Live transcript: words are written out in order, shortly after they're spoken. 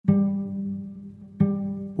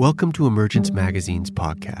Welcome to Emergence Magazine's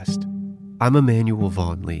podcast. I'm Emmanuel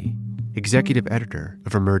Vaughn Lee, executive editor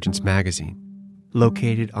of Emergence Magazine,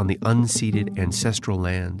 located on the unceded ancestral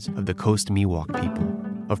lands of the Coast Miwok people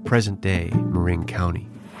of present-day Marin County.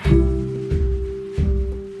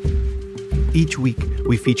 Each week,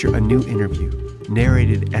 we feature a new interview,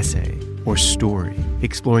 narrated essay, or story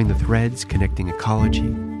exploring the threads connecting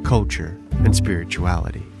ecology, culture, and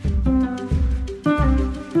spirituality.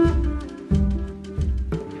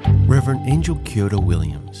 Reverend Angel Kyodo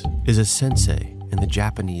Williams is a sensei in the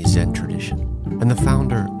Japanese Zen tradition and the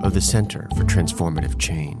founder of the Center for Transformative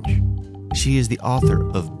Change. She is the author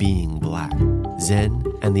of Being Black, Zen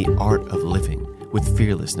and the Art of Living with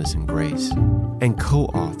Fearlessness and Grace, and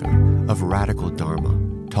co-author of Radical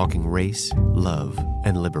Dharma, Talking Race, Love,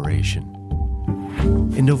 and Liberation.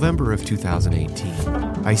 In November of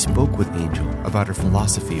 2018, I spoke with Angel about her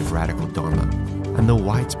philosophy of Radical Dharma and the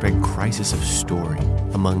widespread crisis of story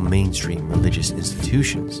among mainstream religious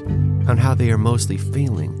institutions, and how they are mostly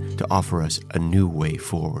failing to offer us a new way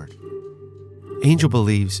forward. Angel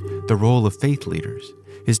believes the role of faith leaders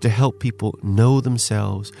is to help people know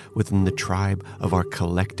themselves within the tribe of our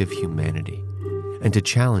collective humanity, and to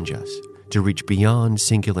challenge us to reach beyond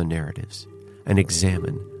singular narratives and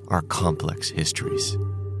examine our complex histories.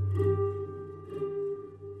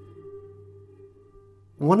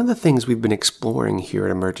 One of the things we've been exploring here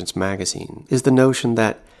at Emergence Magazine is the notion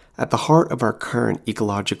that at the heart of our current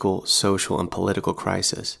ecological, social, and political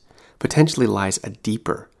crisis potentially lies a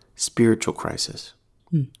deeper spiritual crisis.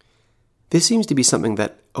 This seems to be something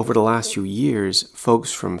that over the last few years,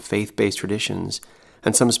 folks from faith-based traditions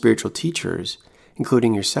and some spiritual teachers,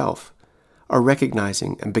 including yourself, are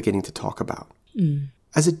recognizing and beginning to talk about.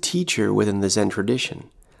 As a teacher within the Zen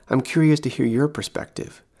tradition, I'm curious to hear your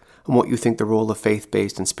perspective on what you think the role of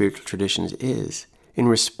faith-based and spiritual traditions is in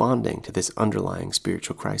responding to this underlying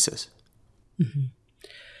spiritual crisis.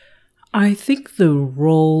 I think the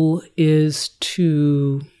role is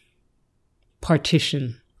to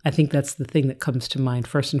partition. I think that's the thing that comes to mind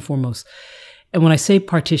first and foremost. And when I say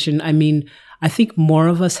partition, I mean, I think more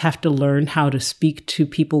of us have to learn how to speak to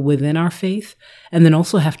people within our faith, and then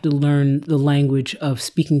also have to learn the language of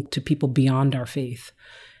speaking to people beyond our faith,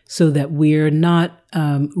 so that we're not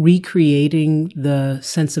recreating the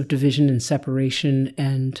sense of division and separation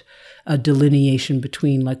and a delineation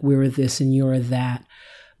between like we're this and you're that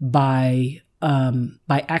by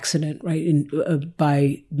accident, right? And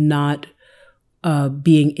by not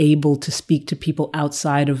being able to speak to people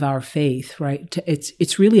outside of our faith, right?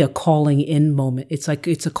 It's really a calling in moment. It's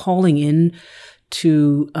a calling in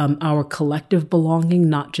to our collective belonging,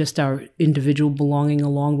 not just our individual belonging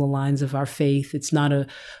along the lines of our faith. It's not a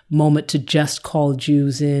moment to just call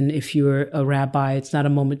Jews in if you're a rabbi. It's not a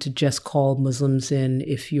moment to just call Muslims in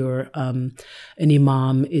if you're an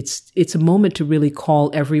imam. It's a moment to really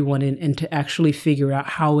call everyone in and to actually figure out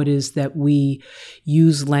how it is that we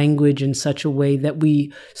use language in such a way that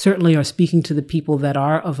we certainly are speaking to the people that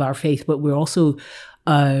are of our faith, but we're also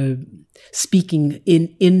speaking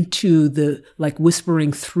into the, like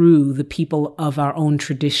whispering through the people of our own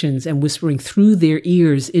traditions and whispering through their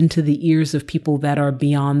ears into the ears of people that are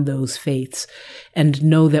beyond those faiths, and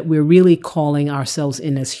know that we're really calling ourselves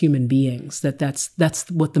in as human beings. That's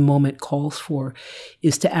what the moment calls for,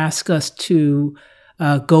 is to ask us to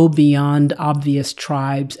go beyond obvious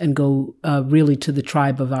tribes and go really to the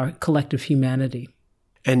tribe of our collective humanity.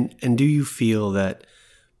 And do you feel that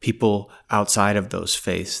people outside of those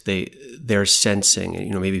faiths, they're sensing,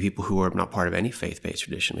 maybe people who are not part of any faith-based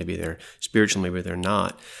tradition, maybe they're spiritual, maybe they're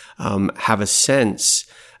not, have a sense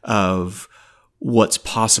of what's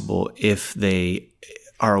possible if they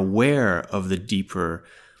are aware of the deeper,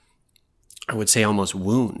 I would say almost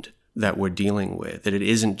wound that we're dealing with, that it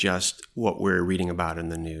isn't just what we're reading about in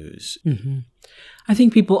the news. I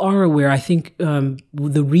think people are aware. I think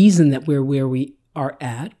the reason that we're where we are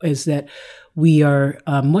at is that we are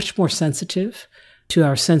much more sensitive to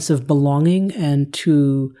our sense of belonging and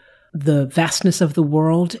to the vastness of the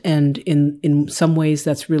world. And in some ways,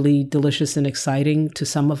 that's really delicious and exciting to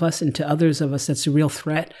some of us, and to others of us, that's a real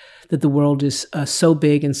threat that the world is so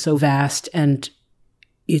big and so vast. And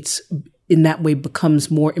it's in that way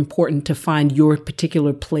becomes more important to find your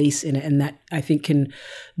particular place in it. And that, I think, can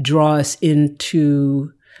draw us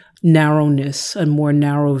into narrowness, a more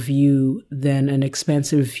narrow view than an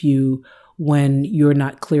expansive view when you're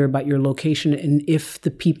not clear about your location. And if the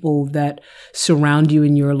people that surround you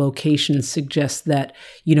in your location suggest that,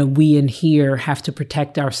 we in here have to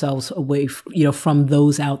protect ourselves away, from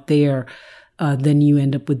those out there, then you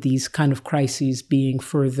end up with these kind of crises being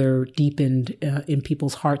further deepened in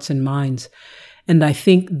people's hearts and minds. And I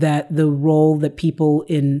think that the role that people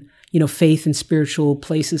in, faith and spiritual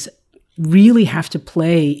places really have to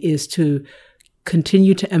play is to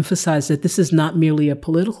continue to emphasize that this is not merely a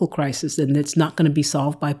political crisis and it's not going to be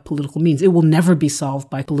solved by political means. It will never be solved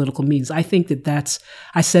by political means. I think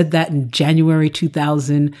I said that in January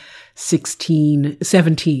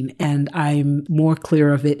 2017, and I'm more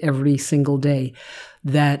clear of it every single day.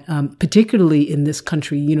 That particularly in this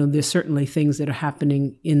country, there's certainly things that are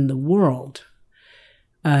happening in the world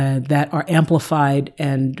that are amplified,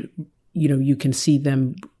 and you can see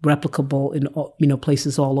them replicable in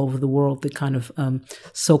places all over the world. The kind of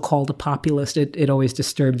so-called a populist. It always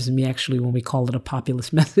disturbs me actually when we call it a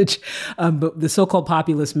populist message, but the so-called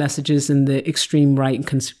populist messages and the extreme right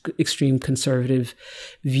and extreme conservative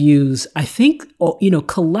views. I think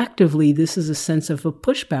collectively this is a sense of a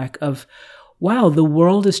pushback of, wow, the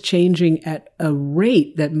world is changing at a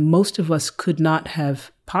rate that most of us could not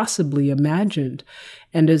have possibly imagined.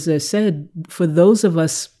 And as I said, for those of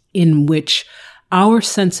us in which our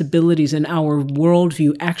sensibilities and our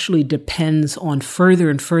worldview actually depends on further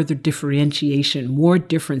and further differentiation, more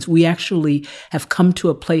difference. We actually have come to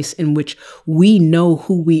a place in which we know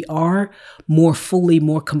who we are more fully,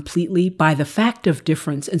 more completely by the fact of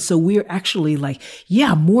difference. And so we're actually like,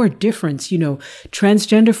 yeah, more difference,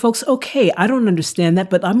 transgender folks. Okay, I don't understand that,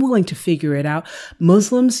 but I'm willing to figure it out.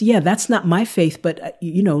 Muslims, yeah, that's not my faith, but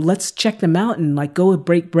let's check them out and go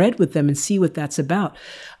break bread with them and see what that's about.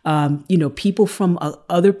 People from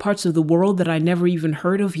other parts of the world that I never even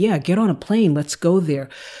heard of. Yeah, get on a plane. Let's go there.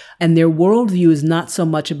 And their worldview is not so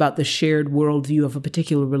much about the shared worldview of a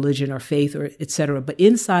particular religion or faith or et cetera, but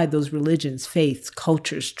inside those religions, faiths,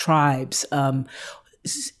 cultures, tribes,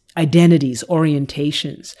 identities,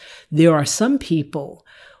 orientations, there are some people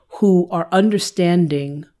who are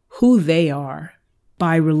understanding who they are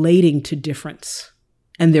by relating to difference.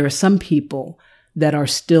 And there are some people that are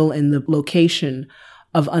still in the location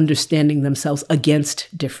of understanding themselves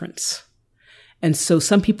against difference. And so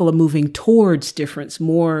some people are moving towards difference,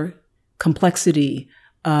 more complexity,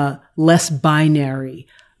 less binary.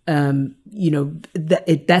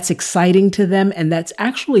 That's exciting to them, and that's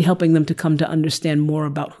actually helping them to come to understand more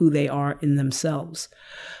about who they are in themselves.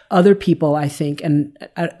 Other people, I think, and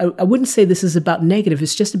I wouldn't say this is about negative,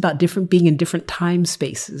 it's just about being in different time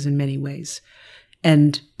spaces in many ways.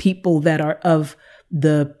 And people that are of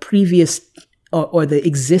the previous or the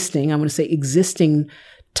existing, I want to say existing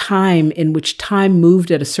time in which time moved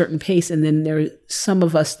at a certain pace. And then there are some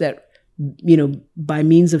of us that, by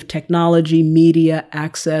means of technology, media,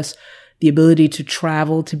 access, the ability to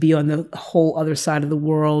travel, to be on the whole other side of the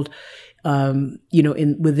world, within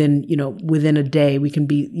a day, we can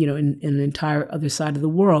be, in an entire other side of the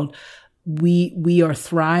world. We are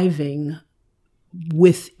thriving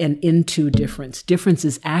with and into difference. Difference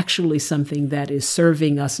is actually something that is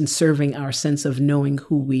serving us and serving our sense of knowing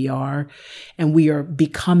who we are. And we are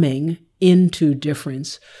becoming into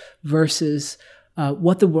difference versus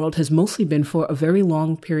what the world has mostly been for a very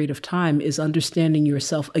long period of time is understanding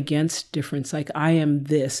yourself against difference. Like, I am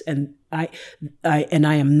this and I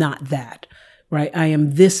am not that, right? I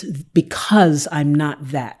am this because I'm not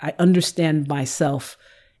that. I understand myself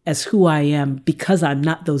as who I am because I'm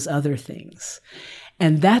not those other things.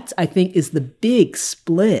 And that, I think, is the big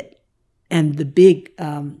split and the big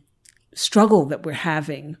struggle that we're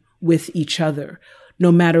having with each other,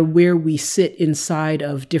 no matter where we sit inside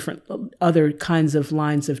of different other kinds of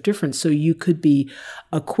lines of difference. So you could be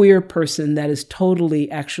a queer person that is totally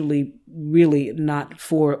actually really not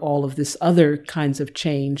for all of this other kinds of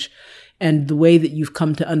change. And the way that you've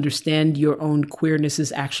come to understand your own queerness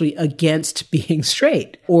is actually against being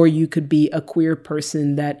straight. Or you could be a queer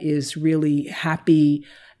person that is really happy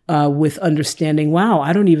with understanding, wow,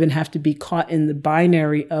 I don't even have to be caught in the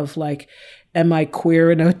binary of like, am I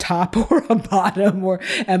queer in a top or a bottom? Or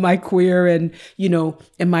am I queer and,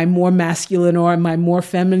 am I more masculine or am I more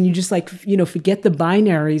feminine? You just forget the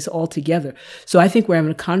binaries altogether. So I think we're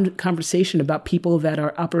having a conversation about people that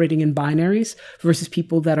are operating in binaries versus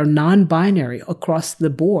people that are non-binary across the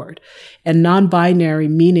board. And non-binary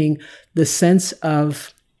meaning the sense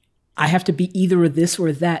of, I have to be either this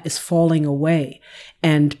or that is falling away.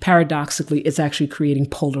 And paradoxically, it's actually creating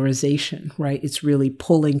polarization, right? It's really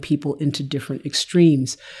pulling people into different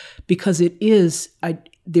extremes because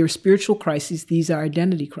they're spiritual crises. These are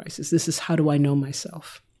identity crises. This is, how do I know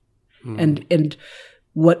myself? And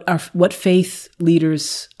what faith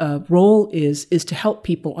leaders' role is to help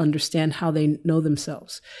people understand how they know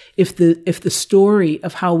themselves. If the story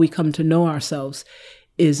of how we come to know ourselves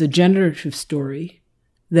is a generative story,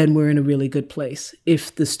 then we're in a really good place.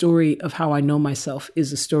 If the story of how I know myself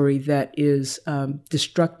is a story that is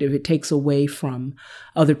destructive, it takes away from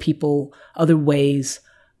other people, other ways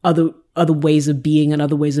of being and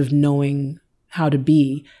other ways of knowing how to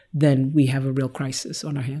be, then we have a real crisis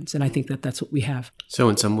on our hands. And I think that that's what we have. So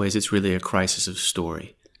in some ways, it's really a crisis of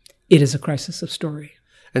story. It is a crisis of story.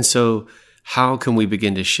 And so how can we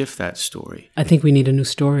begin to shift that story? I think we need a new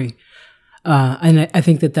story. And I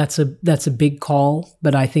think that that's a big call,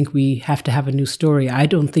 but I think we have to have a new story. I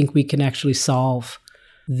don't think we can actually solve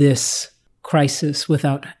this crisis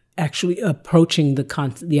without actually approaching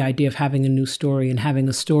the idea of having a new story and having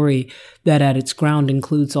a story that at its ground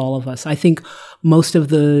includes all of us. I think most of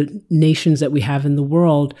the nations that we have in the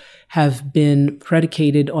world have been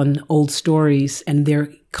predicated on old stories, and they're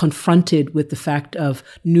confronted with the fact of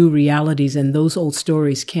new realities, and those old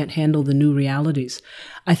stories can't handle the new realities.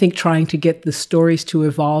 I think trying to get the stories to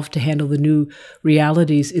evolve to handle the new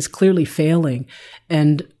realities is clearly failing.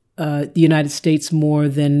 And the United States, more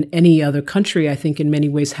than any other country, I think in many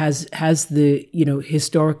ways has the,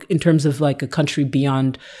 historic, in terms of like a country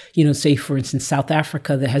beyond, say, for instance, South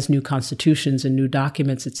Africa that has new constitutions and new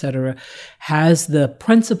documents, et cetera, has the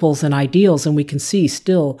principles and ideals. And we can see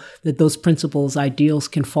still that those principles, ideals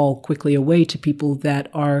can fall quickly away to people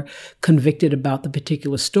that are convicted about the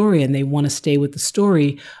particular story, and they want to stay with the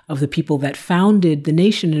story of the people that founded the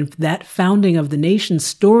nation. And if that founding of the nation's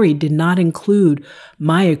story did not include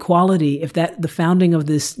my equality, if the founding of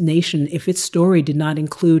this nation, if its story did not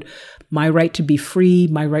include my right to be free,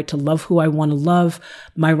 my right to love who I want to love,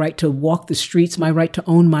 my right to walk the streets, my right to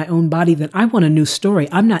own my own body, then I want a new story.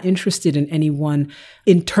 I'm not interested in anyone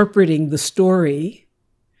interpreting the story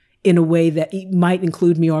in a way that it might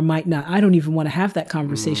include me or might not. I don't even want to have that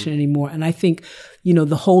conversation anymore. And I think,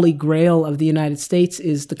 the holy grail of the United States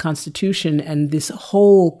is the Constitution. And this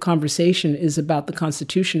whole conversation is about the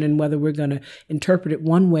Constitution and whether we're going to interpret it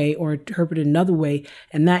one way or interpret it another way.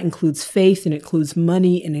 And that includes faith, and it includes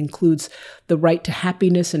money, and includes the right to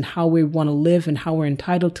happiness and how we want to live and how we're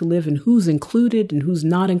entitled to live and who's included and who's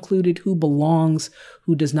not included, who belongs,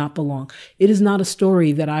 who does not belong. It is not a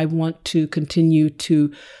story that I want to continue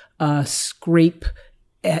to scrape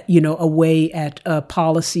away at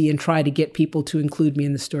policy and try to get people to include me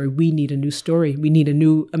in the story. We need a new story. We need a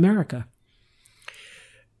new America.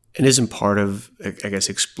 And isn't part of, I guess,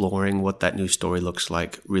 exploring what that new story looks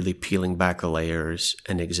like, really peeling back the layers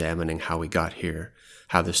and examining how we got here,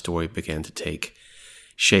 how the story began to take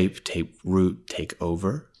shape, take root, take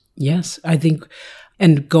over? Yes, I think,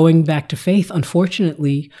 and going back to faith,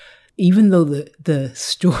 unfortunately, even though the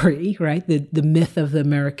story, right, the myth of the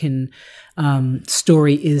American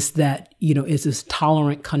story is that, is this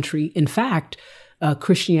tolerant country. In fact,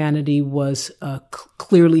 Christianity was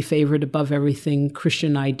clearly favored above everything.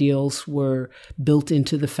 Christian ideals were built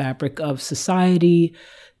into the fabric of society,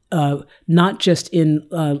 not just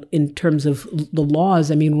in terms of the laws.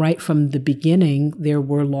 I mean, right from the beginning, there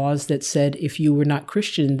were laws that said if you were not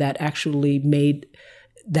Christian, that actually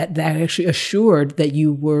actually assured that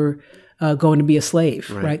you were going to be a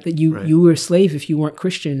slave, right? That you were a slave if you weren't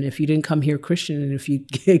Christian, if you didn't come here Christian, and if you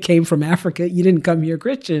came from Africa, you didn't come here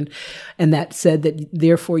Christian. And that said that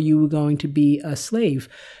therefore you were going to be a slave.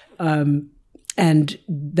 But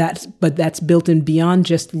that's built in beyond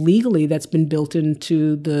just legally, that's been built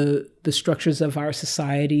into the structures of our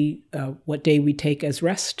society, what day we take as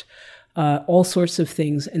rest, all sorts of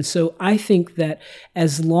things. And so I think that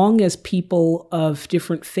as long as people of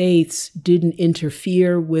different faiths didn't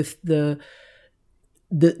interfere with the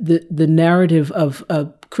narrative of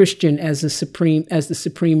Christian as the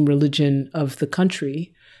supreme religion of the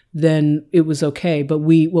country, then it was okay. But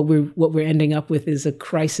what we're ending up with is a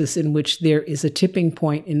crisis in which there is a tipping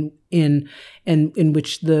point in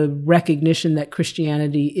which the recognition that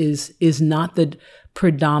Christianity is not the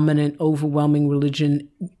predominant, overwhelming religion.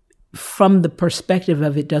 From the perspective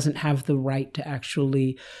of it doesn't have the right to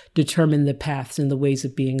actually determine the paths and the ways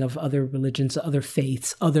of being of other religions, other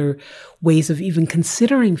faiths, other ways of even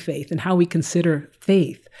considering faith and how we consider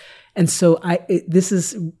faith. And so this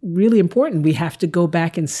is really important. We have to go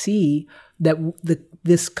back and see that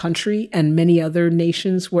this country and many other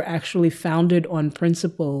nations were actually founded on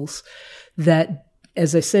principles that,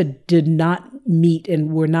 as I said, did not meet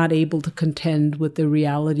and were not able to contend with the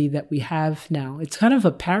reality that we have now. It's kind of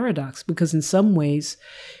a paradox because in some ways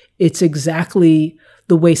it's exactly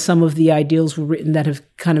the way some of the ideals were written that have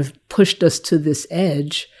kind of pushed us to this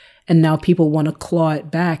edge, and now people want to claw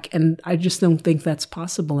it back. And I just don't think that's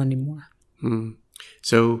possible anymore.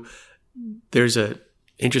 So there's a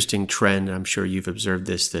interesting trend, I'm sure you've observed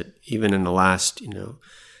this, that even in the last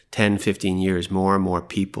 10, 15 years, more and more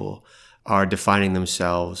people are defining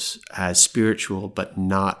themselves as spiritual, but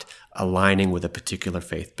not aligning with a particular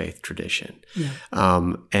faith-based tradition.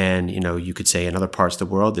 And, you could say in other parts of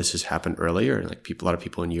the world, this has happened earlier. Like a lot of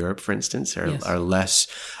people in Europe, for instance, are less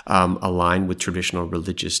aligned with traditional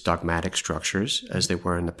religious dogmatic structures as they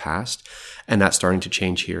were in the past. And that's starting to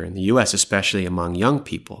change here in the U.S., especially among young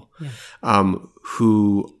people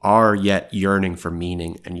who are yet yearning for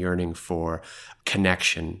meaning and yearning for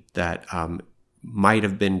connection that might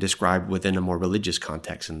have been described within a more religious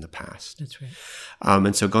context in the past. That's right.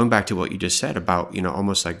 And so going back to what you just said about,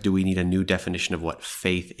 almost like, do we need a new definition of what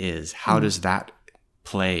faith is? How does that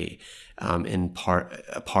play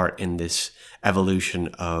a part in this evolution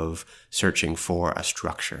of searching for a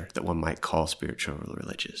structure that one might call spiritual or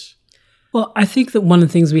religious? Well, I think that one of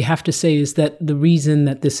the things we have to say is that the reason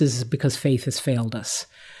that this is because faith has failed us.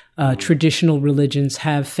 Traditional religions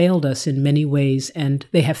have failed us in many ways, and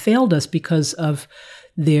they have failed us because of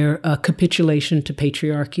their capitulation to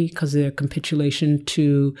patriarchy, because their capitulation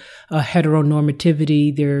to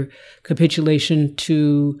heteronormativity, their capitulation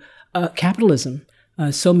to capitalism.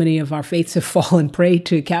 So many of our faiths have fallen prey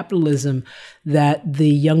to capitalism that the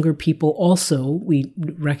younger people also, we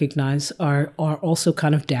recognize, are also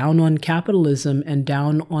kind of down on capitalism and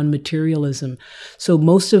down on materialism. So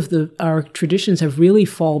most of our traditions have really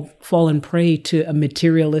fallen prey to a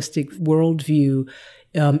materialistic worldview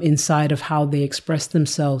inside of how they express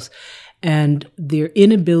themselves. And their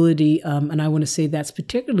inability, and I want to say that's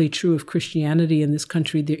particularly true of Christianity in this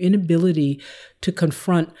country, their inability to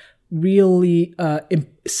confront really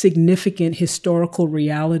significant historical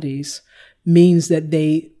realities means that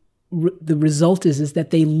the result is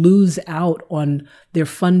that they lose out on their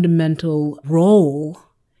fundamental role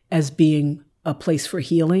as being a place for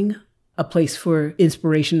healing, a place for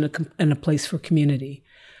inspiration, and a place for community.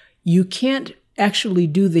 You can't actually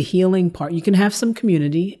do the healing part. You can have some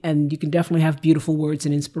community and you can definitely have beautiful words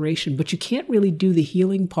and inspiration, but you can't really do the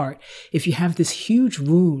healing part if you have this huge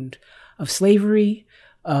wound of slavery,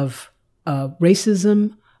 of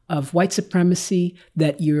racism, of white supremacy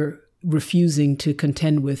that you're refusing to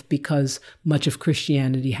contend with because much of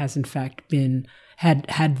Christianity has in fact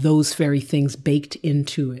had those very things baked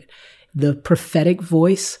into it. The prophetic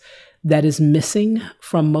voice that is missing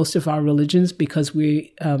from most of our religions because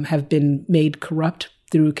we have been made corrupt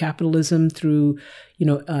through capitalism, through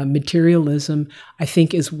materialism, I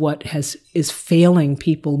think is what is failing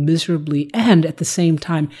people miserably. And at the same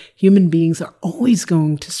time, human beings are always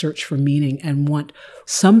going to search for meaning and want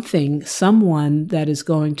someone that is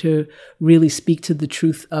going to really speak to the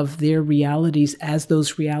truth of their realities as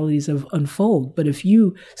those realities unfold. But if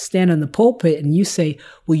you stand in the pulpit and you say,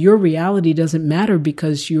 well, your reality doesn't matter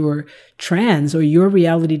because you're trans, or your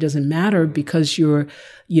reality doesn't matter because you're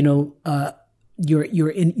an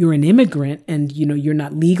immigrant and you're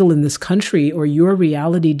not legal in this country, or your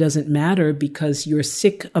reality doesn't matter because you're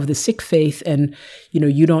sick of the sick faith and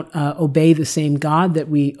you don't obey the same God that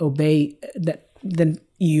we obey, then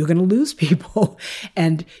you're going to lose people.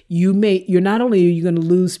 And you're not only are you going to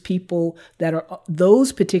lose people that are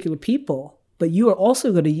those particular people, but you are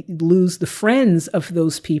also going to lose the friends of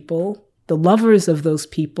those people, the lovers of those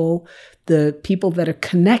people, the people that are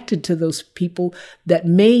connected to those people that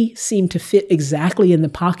may seem to fit exactly in the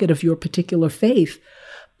pocket of your particular faith.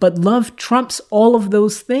 But love trumps all of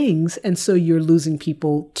those things. And so you're losing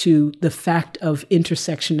people to the fact of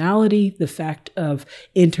intersectionality, the fact of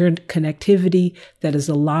interconnectivity that is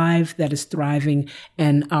alive, that is thriving.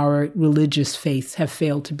 And our religious faiths have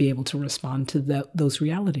failed to be able to respond to those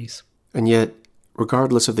realities. And yet,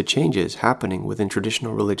 regardless of the changes happening within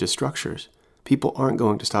traditional religious structures, people aren't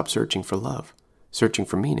going to stop searching for love, searching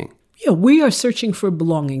for meaning. Yeah, we are searching for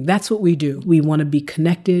belonging. That's what we do. We want to be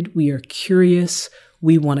connected. We are curious.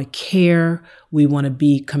 We want to care. We want to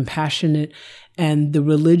be compassionate. And the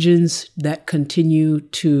religions that continue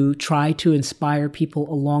to try to inspire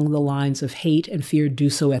people along the lines of hate and fear do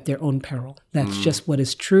so at their own peril. That's just what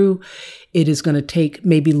is true. It is going to take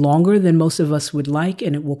maybe longer than most of us would like,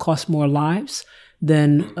 and it will cost more lives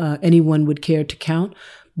than anyone would care to count.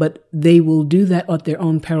 But they will do that at their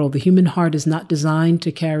own peril. The human heart is not designed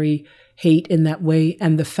to carry hate in that way.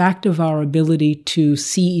 And the fact of our ability to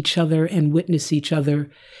see each other and witness each other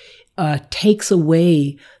takes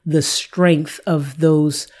away the strength of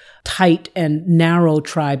those tight and narrow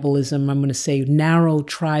tribalism, I'm going to say narrow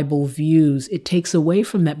tribal views. It takes away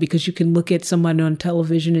from that because you can look at someone on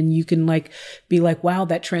television and you can be like, wow,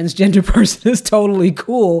 that transgender person is totally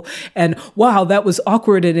cool. And wow, that was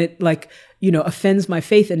awkward. And it offends my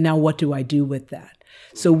faith. And now what do I do with that?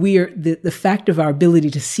 So the fact of our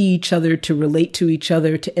ability to see each other, to relate to each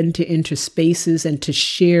other, to enter into spaces and to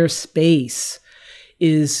share space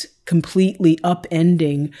is completely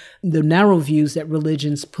upending the narrow views that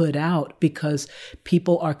religions put out, because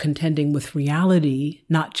people are contending with reality,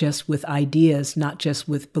 not just with ideas, not just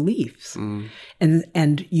with beliefs.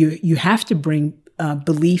 And you have to bring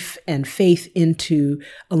belief and faith into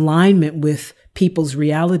alignment with people's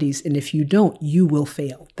realities. And if you don't, you will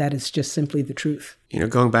fail. That is just simply the truth.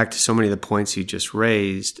 Going back to so many of the points you just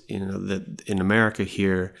raised, that in America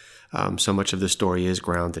here, so much of the story is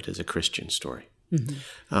grounded as a Christian story.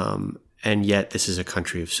 And yet this is a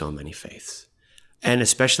country of so many faiths. And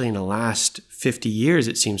especially in the last 50 years,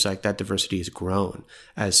 it seems like that diversity has grown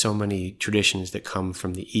as so many traditions that come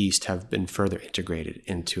from the East have been further integrated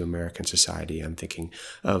into American society. I'm thinking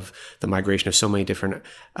of the migration of so many different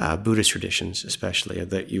Buddhist traditions, especially,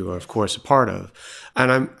 that you are, of course, a part of.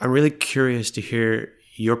 And I'm really curious to hear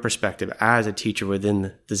your perspective as a teacher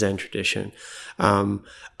within the Zen tradition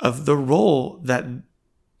of the role that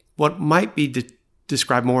what might be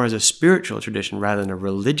described more as a spiritual tradition rather than a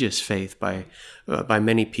religious faith by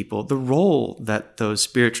many people, the role that those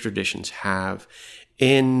spiritual traditions have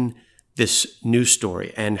in this new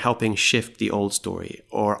story and helping shift the old story,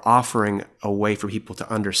 or offering a way for people to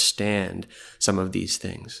understand some of these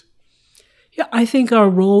things. Yeah, I think our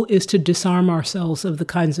role is to disarm ourselves of the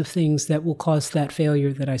kinds of things that will cause that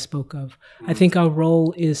failure that I spoke of. I think our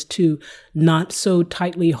role is to not so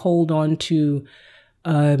tightly hold on to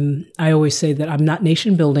I always say that I'm not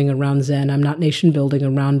nation building around Zen. I'm not nation building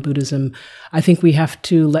around Buddhism. I think we have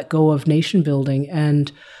to let go of nation building.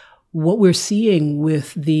 And what we're seeing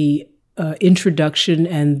with the introduction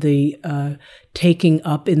and the taking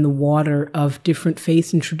up in the water of different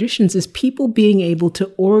faiths and traditions is people being able to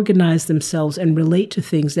organize themselves and relate to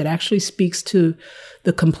things that actually speaks to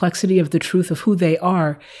the complexity of the truth of who they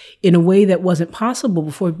are in a way that wasn't possible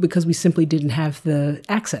before, because we simply didn't have the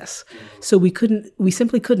access. So we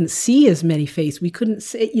simply couldn't see as many faiths. We couldn't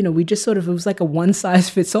say, we just it was like a one size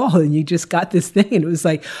fits all, and you just got this thing, and it was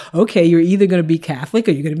like, okay, you're either going to be Catholic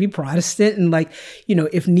or you're going to be Protestant. And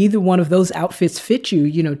if neither one of those outfits fit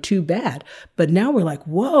you, too bad. But now we're like,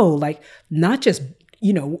 whoa, not just,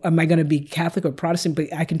 am I going to be Catholic or Protestant,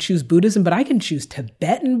 but I can choose Buddhism, but I can choose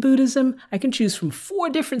Tibetan Buddhism. I can choose from 4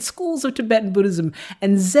 different schools of Tibetan Buddhism,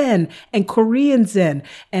 and Zen and Korean Zen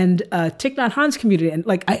and Thich Nhat Hanh's community. And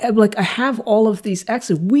I have all of these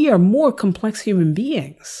access. We are more complex human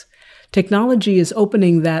beings. Technology is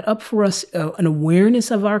opening that up for us, an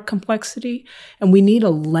awareness of our complexity, and we need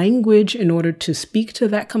a language in order to speak to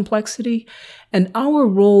that complexity. And our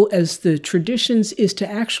role as the traditions is to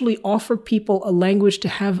actually offer people a language to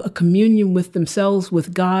have a communion with themselves,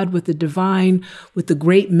 with God, with the divine, with the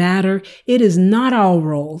great matter. It is not our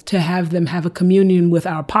role to have them have a communion with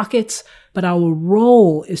our pockets, but our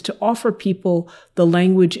role is to offer people the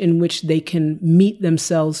language in which they can meet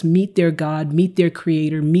themselves, meet their God, meet their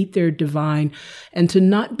creator, meet their divine, and to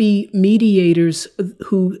not be mediators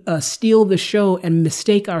who steal the show and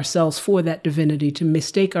mistake ourselves for that divinity, to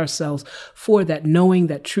mistake ourselves for that knowing,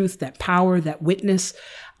 that truth, that power, that witness.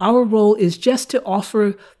 Our role is just to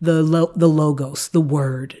offer the logos, the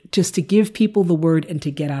word, just to give people the word and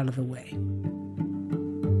to get out of the way.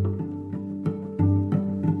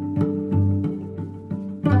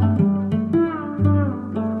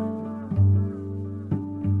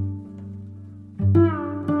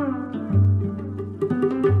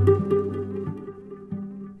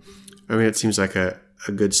 It seems like a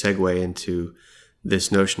good segue into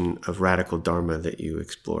this notion of radical dharma that you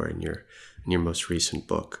explore in your most recent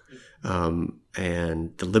book,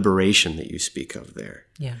 and the liberation that you speak of there.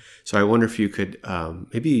 Yeah. So I wonder if you could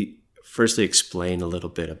maybe firstly explain a little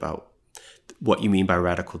bit about what you mean by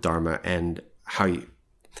radical dharma and how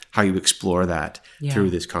you explore that through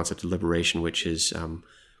this concept of liberation, which is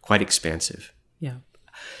quite expansive. Yeah.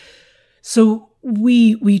 So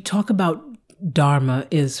we talk about dharma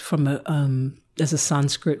is from as a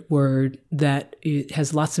Sanskrit word that it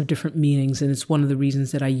has lots of different meanings, and it's one of the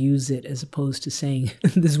reasons that I use it as opposed to saying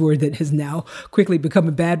this word that has now quickly become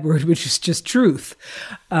a bad word, which is just truth.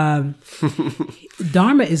 Dharma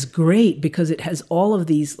is great because it has all of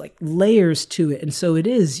these layers to it, and so it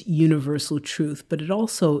is universal truth, but it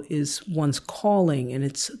also is one's calling, and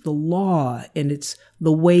it's the law, and it's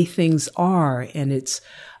the way things are, and it's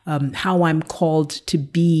how I'm called to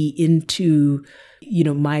be into,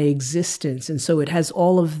 my existence. And so it has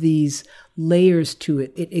all of these layers to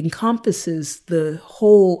it. It encompasses the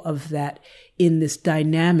whole of that in this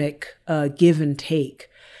dynamic give and take.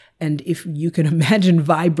 And if you can imagine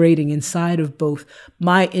vibrating inside of both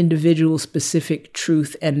my individual specific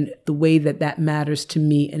truth and the way that matters to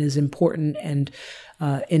me and is important and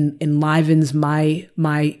enlivens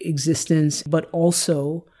my existence, but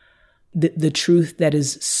also the truth that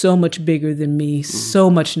is so much bigger than me, so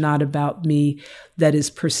much not about me, that is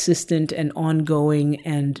persistent and ongoing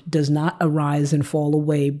and does not arise and fall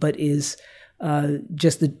away, but is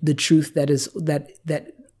just the truth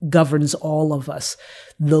that governs all of us.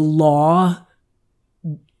 The law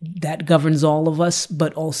that governs all of us,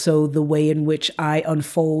 but also the way in which I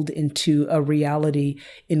unfold into a reality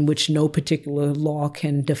in which no particular law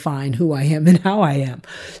can define who I am and how I am.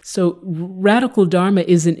 So Radical Dharma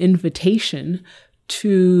is an invitation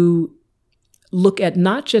to look at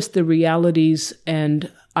not just the realities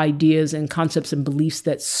and ideas and concepts and beliefs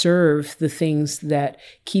that serve the things that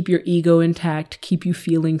keep your ego intact, keep you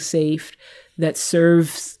feeling safe, that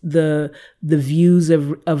serves the views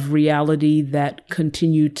of reality that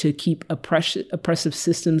continue to keep oppressive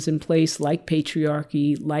systems in place, like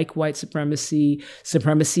patriarchy, like white supremacy,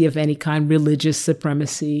 supremacy of any kind, religious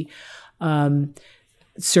supremacy,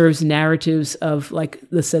 serves narratives of like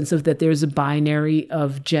the sense of that there's a binary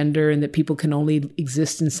of gender and that people can only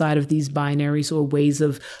exist inside of these binaries, or ways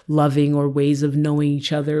of loving or ways of knowing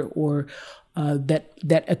each other, or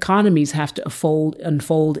that economies have to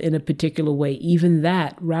unfold in a particular way. Even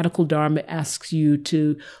that, Radical Dharma asks you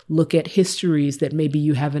to look at histories that maybe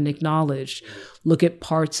you haven't acknowledged. Look at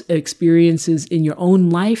experiences in your own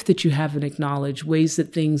life that you haven't acknowledged, ways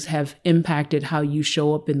that things have impacted how you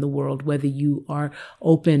show up in the world, whether you are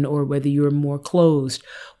open or whether you're more closed,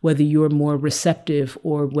 whether you're more receptive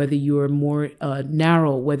or whether you are more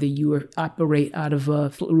narrow, whether you operate out of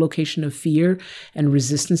a location of fear and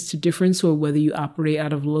resistance to difference, or whether you operate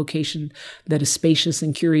out of a location that is spacious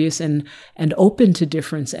and curious and open to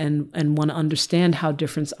difference and want to understand how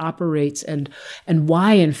difference operates and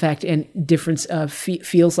why, in fact, and difference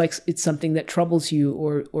feels like it's something that troubles you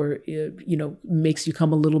or makes you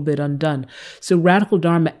come a little bit undone. So Radical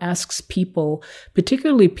Dharma asks people,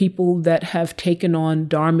 particularly people that have taken on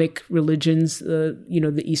Dharmic religions,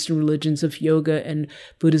 the Eastern religions of yoga and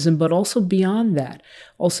Buddhism, but also beyond that.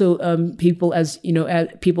 Also, people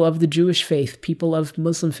people of the Jewish faith, people of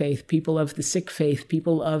Muslim faith, people of the Sikh faith,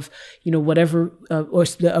 people of whatever, or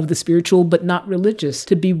of the spiritual but not religious,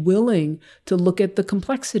 to be willing to look at the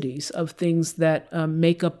complexities of things that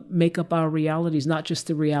make up our realities, not just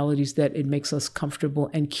the realities that it makes us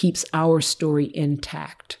comfortable and keeps our story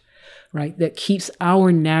intact. Right, that keeps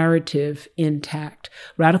our narrative intact.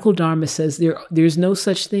 Radical Dharma says there's no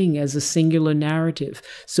such thing as a singular narrative.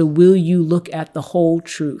 So will you look at the whole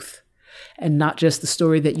truth and not just the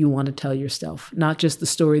story that you want to tell yourself, not just the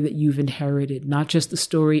story that you've inherited, not just the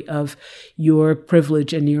story of your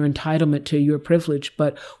privilege and your entitlement to your privilege,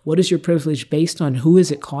 but what is your privilege based on? Who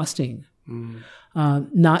is it costing?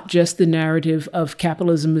 Not just the narrative of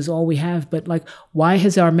capitalism is all we have, but like, why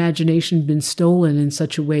has our imagination been stolen in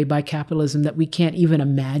such a way by capitalism that we can't even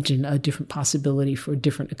imagine a different possibility for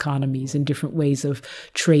different economies and different ways of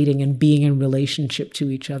trading and being in relationship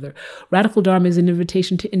to each other? Radical Dharma is an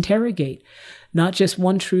invitation to interrogate not just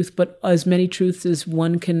one truth, but as many truths as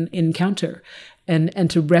one can encounter. And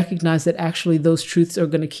to recognize that actually those truths are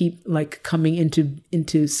going to keep like coming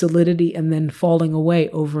into solidity and then falling away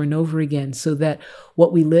over and over again, so that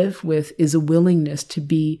what we live with is a willingness to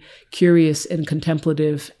be curious and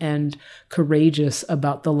contemplative and courageous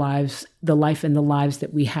about the life and the lives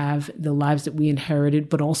that we have, the lives that we inherited,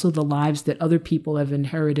 but also the lives that other people have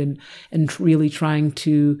inherited, and really trying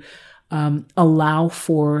to allow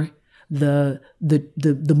for the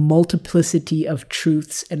multiplicity of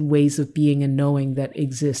truths and ways of being and knowing that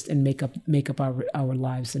exist and make up our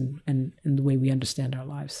lives and the way we understand our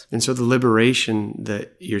lives. And so the liberation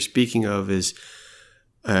that you're speaking of is,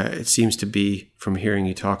 it seems to be, from hearing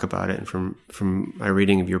you talk about it and from my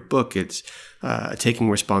reading of your book, it's taking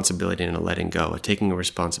responsibility and a letting go, taking a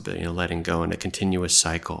responsibility and a letting go, and a continuous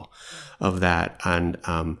cycle of that, and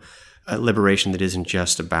a liberation that isn't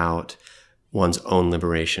just about one's own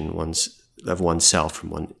liberation, of oneself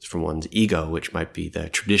from one's ego, which might be the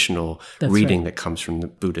traditional reading that comes from the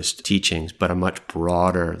Buddhist teachings, but a much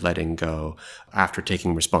broader letting go after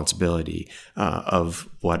taking responsibility of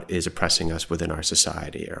what is oppressing us within our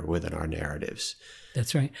society or within our narratives.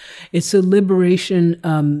 That's right. It's a liberation,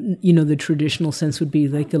 the traditional sense would be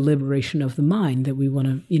like the liberation of the mind, that we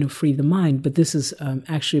want to, free the mind. But this is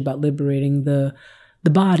actually about liberating the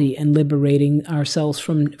body and liberating ourselves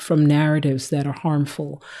from narratives that are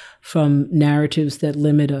harmful, from narratives that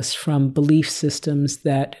limit us, from belief systems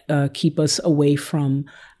that keep us away from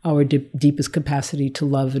our deepest capacity to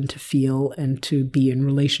love and to feel and to be in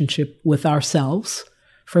relationship with ourselves,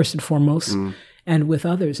 first and foremost, and with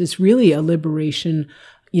others. It's really a liberation,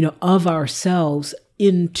 of ourselves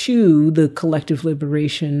into the collective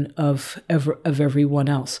liberation of everyone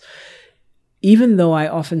else. even though I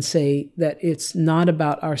often say that it's not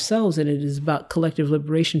about ourselves and it is about collective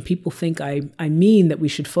liberation, people think I mean that we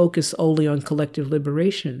should focus only on collective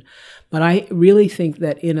liberation. But I really think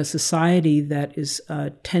that in a society that is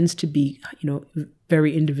tends to be,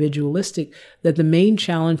 very individualistic, that the main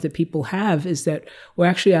challenge that people have is that we're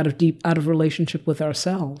actually out of relationship with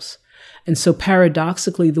ourselves. And so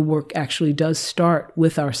paradoxically, the work actually does start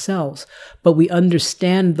with ourselves, but we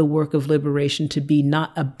understand the work of liberation to be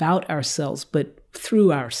not about ourselves, but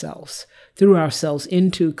through ourselves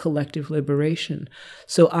into collective liberation.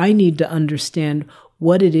 So I need to understand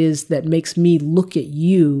what it is that makes me look at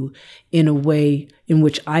you in a way in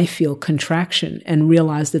which I feel contraction, and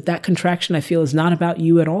realize that contraction I feel is not about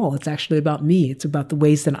you at all. It's actually about me. It's about the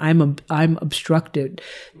ways that I'm obstructed,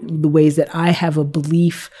 the ways that I have a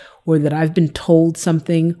belief or that I've been told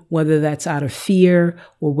something, whether that's out of fear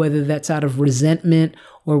or whether that's out of resentment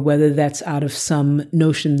or whether that's out of some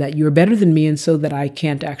notion that you're better than me, and so that I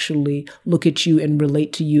can't actually look at you and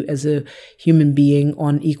relate to you as a human being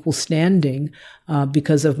on equal standing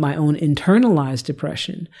because of my own internalized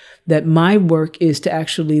depression. That my work is to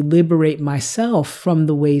actually liberate myself from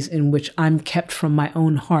the ways in which I'm kept from my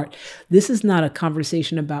own heart. This is not a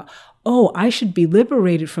conversation about, oh, I should be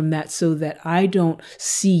liberated from that so that I don't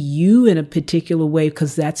see you in a particular way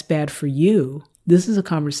because that's bad for you. This is a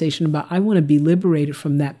conversation about, I want to be liberated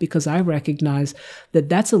from that because I recognize that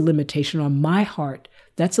that's a limitation on my heart.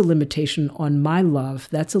 That's a limitation on my love.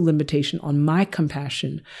 That's a limitation on my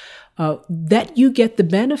compassion. That you get the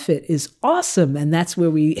benefit is awesome. And that's where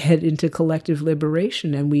we head into collective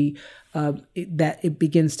liberation, and that it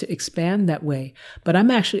begins to expand that way. But I'm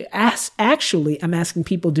I'm asking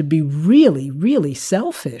people to be really, really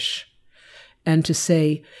selfish and to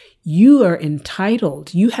say, you are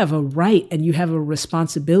entitled, you have a right and you have a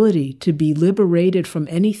responsibility to be liberated from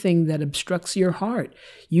anything that obstructs your heart.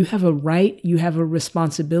 You have a right, you have a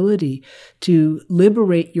responsibility to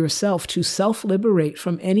liberate yourself, to self-liberate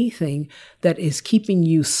from anything that is keeping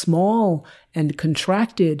you small and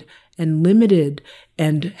contracted and limited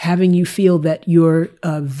and having you feel that your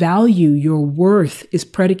value, your worth is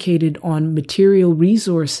predicated on material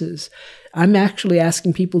resources. I'm actually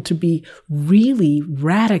asking people to be really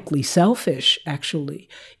radically selfish, actually,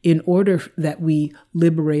 in order that we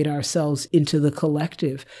liberate ourselves into the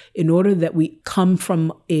collective, in order that we come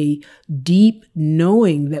from a deep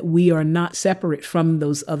knowing that we are not separate from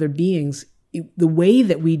those other beings. The way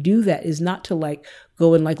that we do that is not to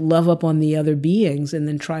go and love up on the other beings and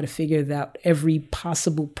then try to figure out every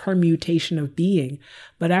possible permutation of being,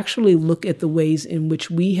 but actually look at the ways in which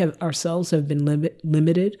we ourselves have been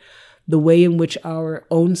limited, the way in which our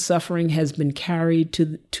own suffering has been carried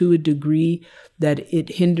to a degree that it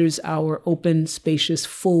hinders our open, spacious,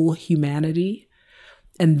 full humanity.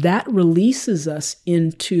 And that releases us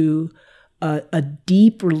into a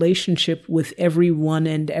deep relationship with everyone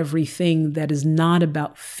and everything that is not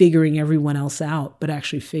about figuring everyone else out, but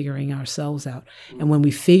actually figuring ourselves out. And when we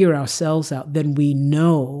figure ourselves out, then we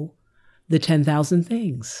know the 10,000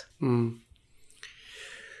 things. Mm.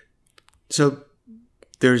 So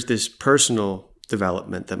there's this personal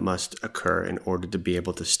development that must occur in order to be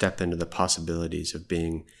able to step into the possibilities of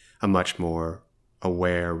being a much more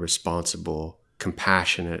aware, responsible,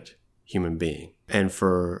 compassionate human being. And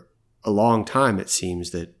for a long time, it seems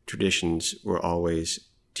that traditions were always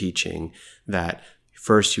teaching that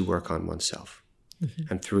first you work on oneself. Mm-hmm.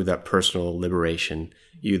 And through that personal liberation,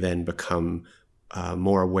 you then become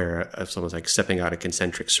more aware of almost like stepping out of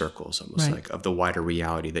concentric circles, almost right. like of the wider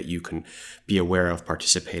reality that you can be aware of,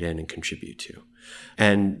 participate in, and contribute to.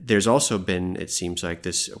 And there's also been, it seems like,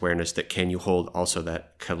 this awareness that can you hold also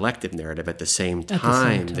that collective narrative at the same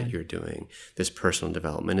time that you're doing this personal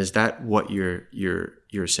development. Is that what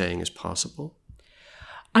you're saying is possible?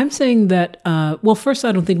 I'm saying that, first,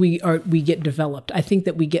 I don't think we get developed. I think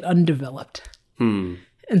that we get undeveloped. And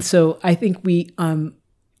so I think we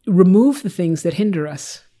remove the things that hinder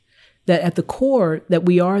us, that at the core, that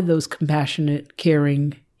we are those compassionate,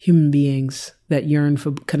 caring human beings that yearn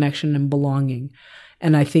for connection and belonging.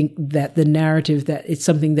 And I think that the narrative that it's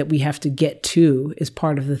something that we have to get to is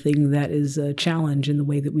part of the thing that is a challenge in the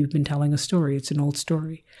way that we've been telling a story. It's an old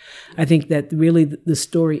story. I think that really the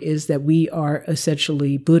story is that we are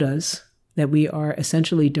essentially Buddhas, that we are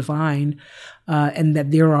essentially divine, and that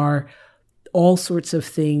there are all sorts of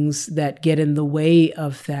things that get in the way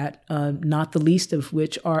of that, not the least of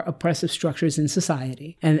which are oppressive structures in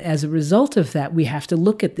society. And as a result of that, we have to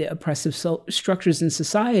look at the oppressive structures in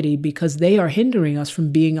society because they are hindering us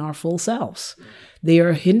from being our full selves. they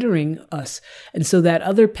are hindering us. And so that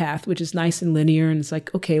other path, which is nice and linear, and it's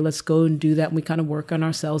like, okay, let's go and do that. And we kind of work on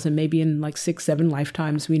ourselves. And maybe in like 6-7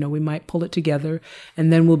 lifetimes, we might pull it together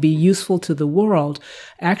and then we'll be useful to the world.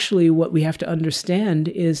 Actually, what we have to understand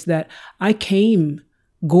is that I came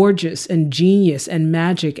gorgeous and genius and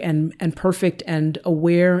magic and perfect and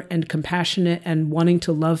aware and compassionate and wanting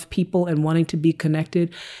to love people and wanting to be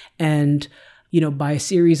connected. And, by a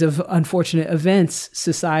series of unfortunate events,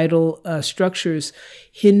 societal structures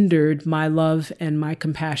hindered my love and my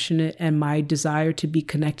compassionate and my desire to be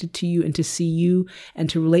connected to you and to see you and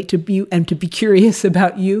to relate to you and to be curious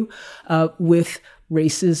about you, with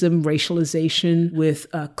racism, racialization, with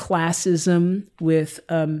classism, with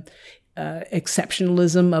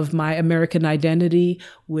exceptionalism of my American identity,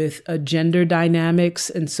 with gender dynamics.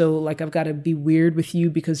 And so like, I've got to be weird with you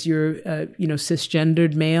because you're,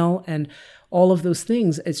 cisgendered male and all of those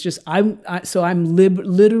things. It's just, I'm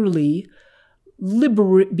literally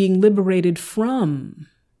being liberated from,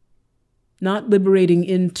 not liberating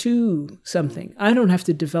into something. I don't have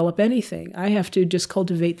to develop anything. I have to just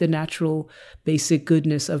cultivate the natural basic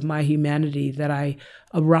goodness of my humanity that I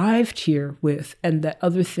arrived here with and that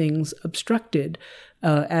other things obstructed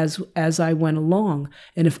as I went along.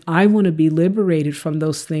 And if I want to be liberated from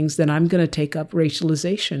those things, then I'm going to take up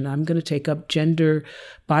racialization. I'm going to take up gender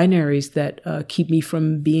binaries that keep me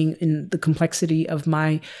from being in the complexity of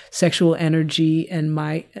my sexual energy and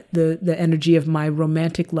the energy of my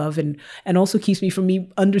romantic love, and also keeps me from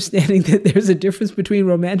understanding that there's a difference between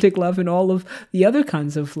romantic love and all of the other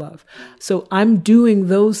kinds of love. So I'm doing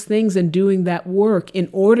those things and doing that work in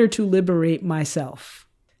order to liberate myself,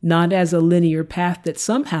 not as a linear path that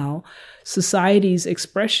somehow society's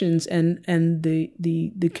expressions and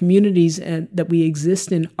the communities that we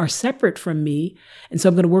exist in are separate from me. And so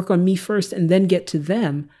I'm going to work on me first and then get to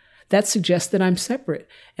them. That suggests that I'm separate.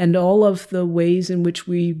 And all of the ways in which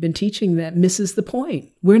we've been teaching that misses the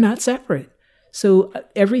point. We're not separate. So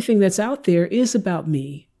everything that's out there is about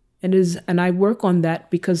me. And I work on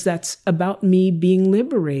that because that's about me being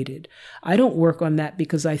liberated. I don't work on that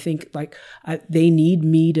because I think they need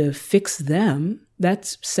me to fix them. That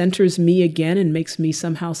centers me again and makes me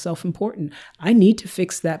somehow self-important. I need to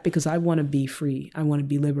fix that because I want to be free. I want to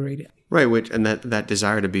be liberated. Right, and that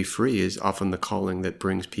desire to be free is often the calling that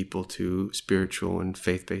brings people to spiritual and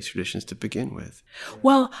faith-based traditions to begin with.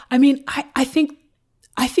 Well, I mean, I think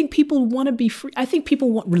people want to be free. I think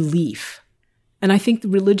people want relief. And I think the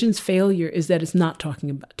religion's failure is that it's not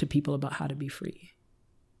talking to people about how to be free.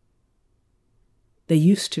 They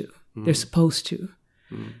used to. They're supposed to.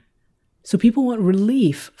 So people want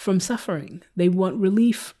relief from suffering. They want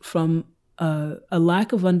relief from a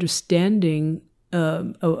lack of understanding,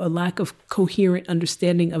 a lack of coherent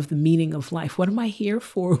understanding of the meaning of life. What am I here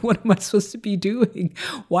for? What am I supposed to be doing?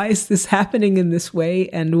 Why is this happening in this way?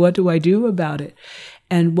 And what do I do about it?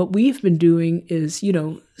 And what we've been doing is,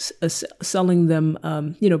 selling them,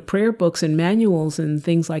 prayer books and manuals and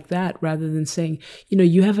things like that, rather than saying,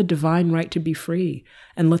 you have a divine right to be free,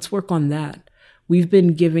 and let's work on that. We've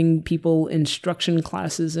been giving people instruction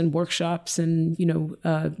classes and workshops and,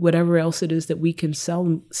 whatever else it is that we can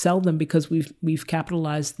sell them because we've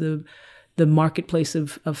capitalized the marketplace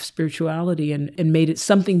of spirituality and made it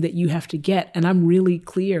something that you have to get. And I'm really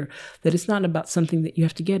clear that it's not about something that you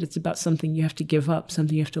have to get. It's about something you have to give up,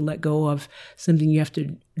 something you have to let go of, something you have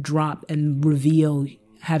to drop and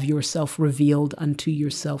have yourself revealed unto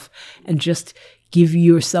yourself, and just give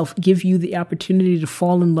you the opportunity to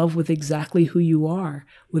fall in love with exactly who you are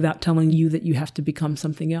without telling you that you have to become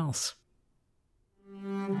something else.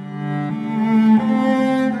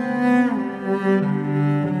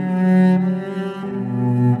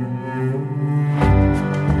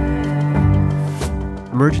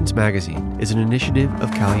 Emergence Magazine is an initiative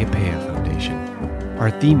of Calliopeia Foundation.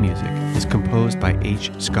 Our theme music is composed by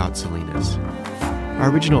H. Scott Salinas.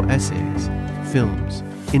 Our original essays, films,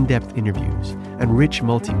 in-depth interviews, and rich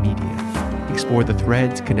multimedia explore the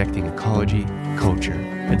threads connecting ecology, culture,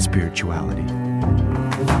 and spirituality.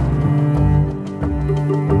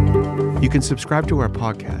 You can subscribe to our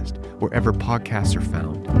podcast wherever podcasts are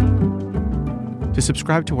found. To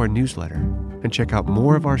subscribe to our newsletter and check out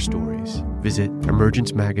more of our stories, visit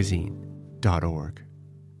emergencemagazine.org.